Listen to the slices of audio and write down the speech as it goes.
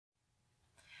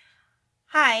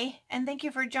Hi, and thank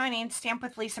you for joining Stamp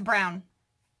with Lisa Brown.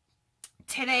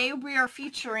 Today we are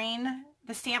featuring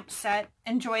the stamp set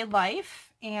Enjoy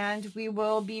Life, and we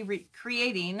will be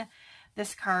recreating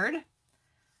this card.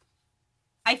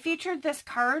 I featured this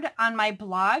card on my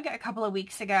blog a couple of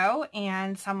weeks ago,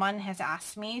 and someone has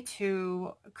asked me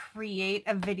to create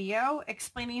a video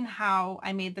explaining how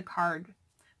I made the card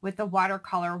with the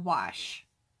watercolor wash.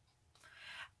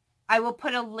 I will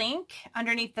put a link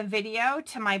underneath the video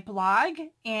to my blog,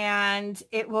 and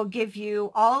it will give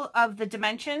you all of the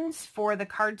dimensions for the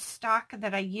cardstock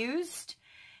that I used,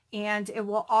 and it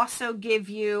will also give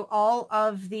you all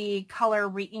of the color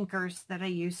reinkers that I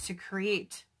used to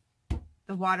create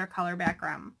the watercolor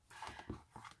background.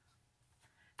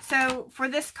 So for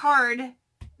this card,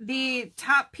 the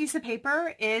top piece of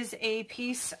paper is a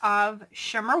piece of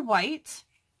shimmer white.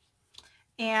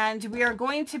 And we are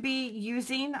going to be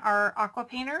using our Aqua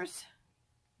Painters.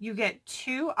 You get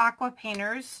 2 Aqua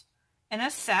Painters in a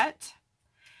set,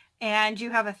 and you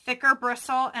have a thicker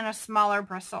bristle and a smaller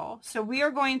bristle. So we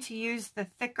are going to use the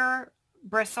thicker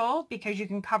bristle because you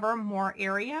can cover more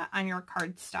area on your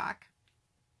cardstock.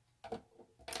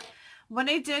 What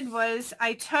I did was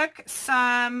I took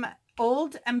some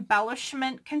old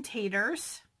embellishment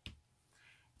containers,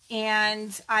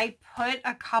 and I put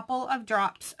a couple of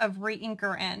drops of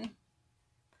reinker in.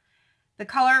 The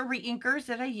color reinkers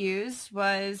that I used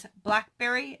was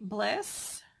Blackberry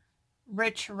Bliss,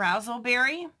 Rich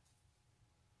Razzleberry,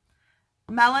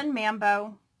 Melon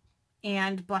Mambo,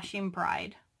 and Blushing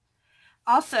Bride.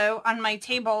 Also on my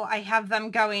table I have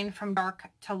them going from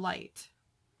dark to light.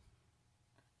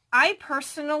 I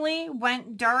personally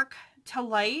went dark to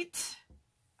light.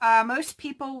 Most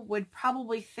people would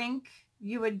probably think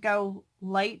you would go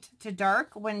light to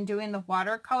dark when doing the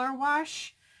watercolor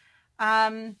wash.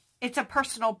 It's a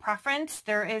personal preference.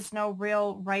 There is no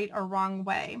real right or wrong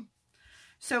way.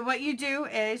 So what you do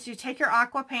is you take your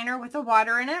Aqua Painter with the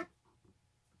water in it,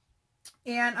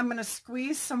 and I'm going to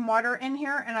squeeze some water in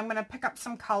here, and I'm going to pick up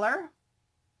some color.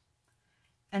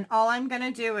 And all I'm going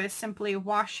to do is simply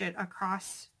wash it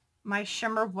across my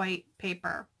shimmer white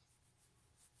paper,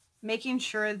 making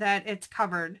sure that it's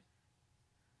covered.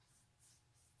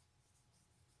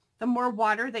 The more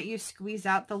water that you squeeze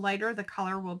out, the lighter the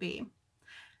color will be.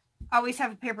 Always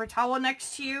have a paper towel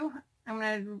next to you. I'm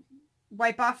going to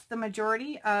wipe off the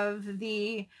majority of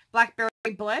the Blackberry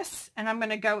Bliss, and I'm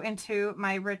going to go into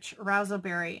my Rich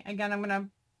Razzleberry. Again, I'm going to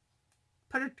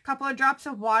put a couple of drops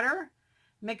of water,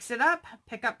 mix it up,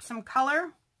 pick up some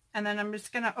color, and then I'm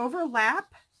just going to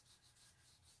overlap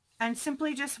and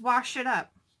simply just wash it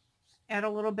up. Add a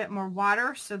little bit more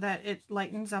water so that it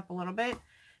lightens up a little bit.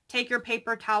 Take your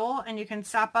paper towel and you can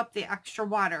sop up the extra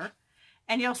water,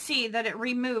 and you'll see that it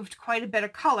removed quite a bit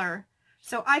of color.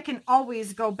 So I can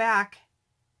always go back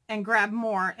and grab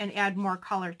more and add more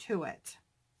color to it.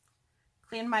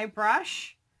 Clean my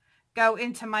brush, go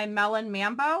into my Melon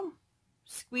Mambo,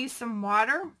 squeeze some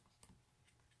water,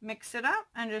 mix it up,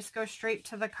 and just go straight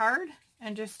to the card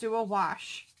and just do a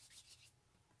wash.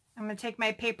 I'm going to take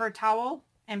my paper towel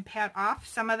and pat off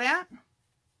some of that.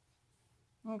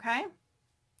 Okay.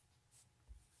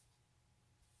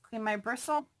 Clean my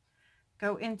bristle,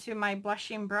 go into my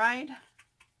Blushing Bride,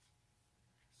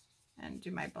 and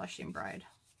do my Blushing Bride.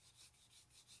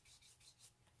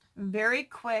 Very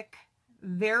quick,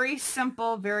 very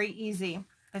simple, very easy.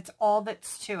 That's all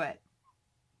that's to it.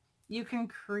 You can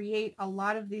create a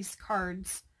lot of these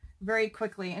cards very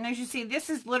quickly. And as you see, this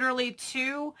is literally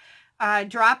 2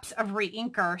 drops of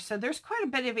reinker. So there's quite a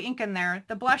bit of ink in there.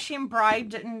 The Blushing Bride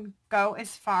didn't go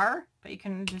as far, but you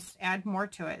can just add more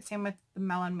to it. Same with the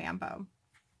Melon Mambo.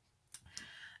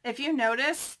 If you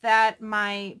notice that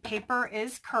my paper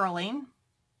is curling,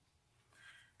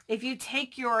 if you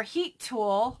take your heat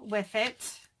tool with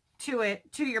it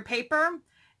to your paper,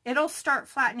 it'll start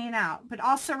flattening out. But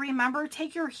also remember,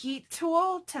 take your heat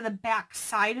tool to the back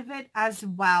side of it as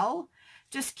well.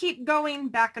 Just keep going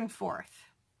back and forth,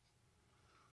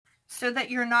 so that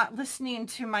you're not listening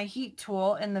to my heat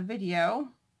tool in the video.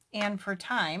 And for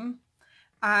time,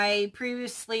 I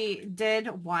previously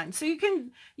did one. So you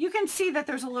can see that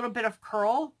there's a little bit of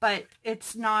curl, but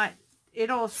it's not,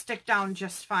 it'll stick down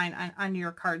just fine on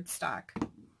your cardstock.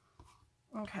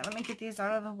 Okay, let me get these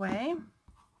out of the way.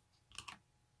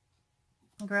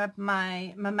 Grab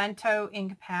my Memento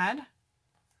ink pad.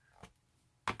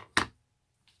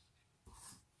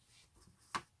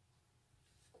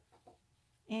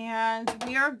 And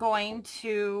we are going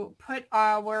to put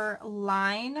our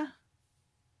line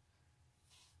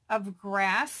of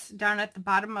grass down at the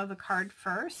bottom of the card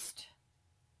first.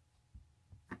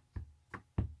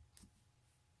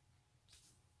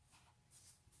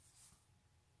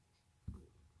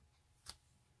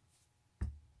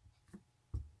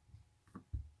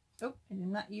 Oh, and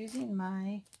I'm not using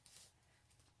my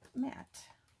mat.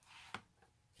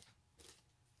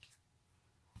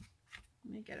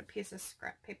 Let me get a piece of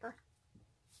scrap paper.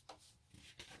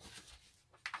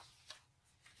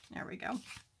 There we go.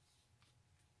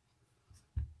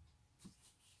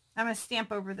 I'm going to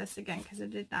stamp over this again because it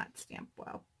did not stamp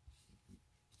well.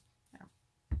 There.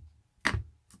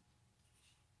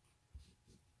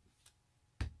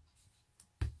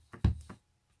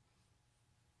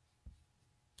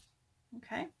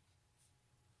 Okay.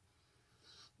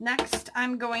 Next,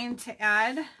 I'm going to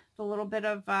add a little bit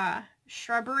of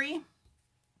shrubbery.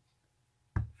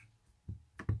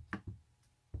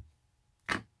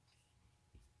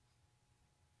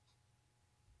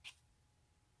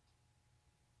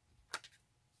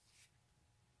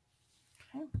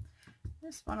 Okay.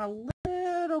 This one a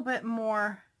little bit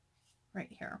more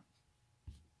right here.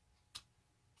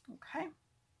 Okay.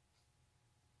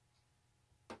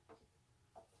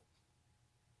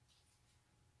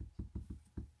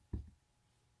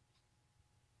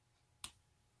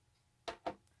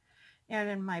 Add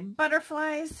in my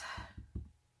butterflies.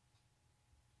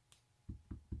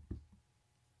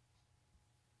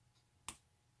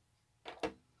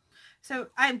 So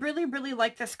I really, really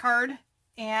like this card.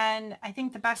 And I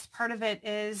think the best part of it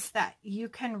is that you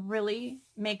can really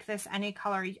make this any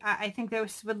color. I think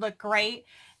this would look great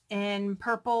in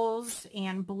purples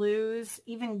and blues,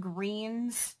 even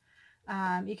greens.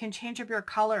 You can change up your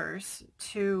colors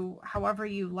to however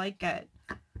you like it.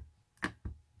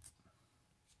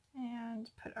 And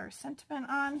put our sentiment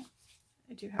on.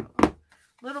 I do have a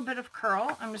little bit of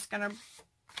curl. I'm just going to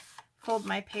fold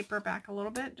my paper back a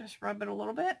little bit, just rub it a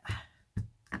little bit.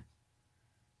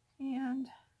 And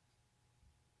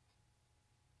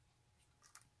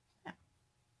yeah,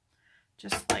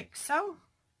 just like so.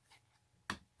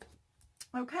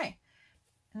 Okay,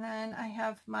 and then I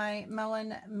have my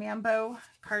Melon Mambo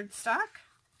cardstock.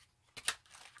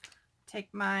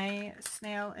 Take my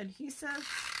snail adhesive.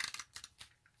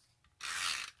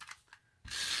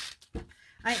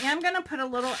 I am going to put a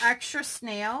little extra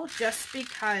snail just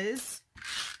because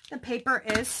the paper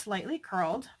is slightly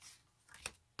curled.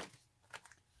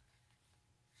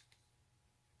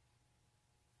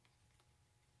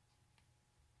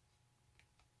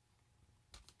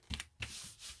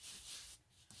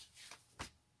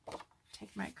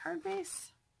 Take my card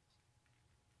base.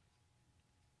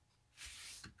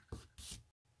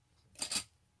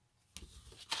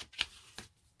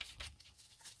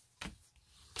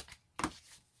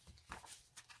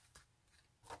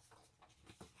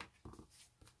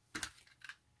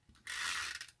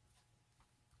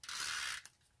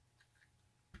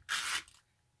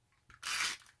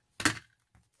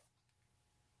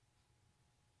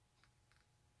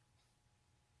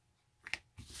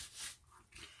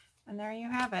 And there you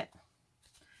have it.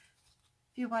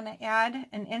 If you want to add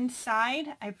an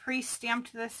inside, I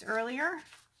pre-stamped this earlier.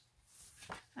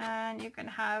 And you can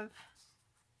have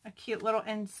a cute little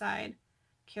inside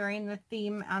carrying the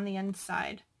theme on the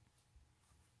inside.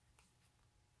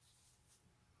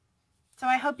 So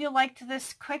I hope you liked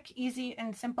this quick, easy,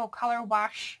 and simple color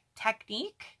wash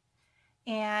technique.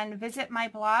 And visit my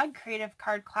blog,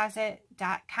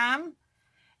 creativecardcloset.com.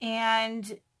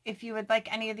 And if you would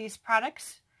like any of these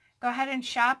products, go ahead and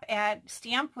shop at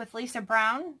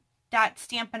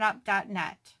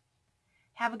stampwithlisabrown.stampinup.net.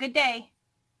 Have a good day.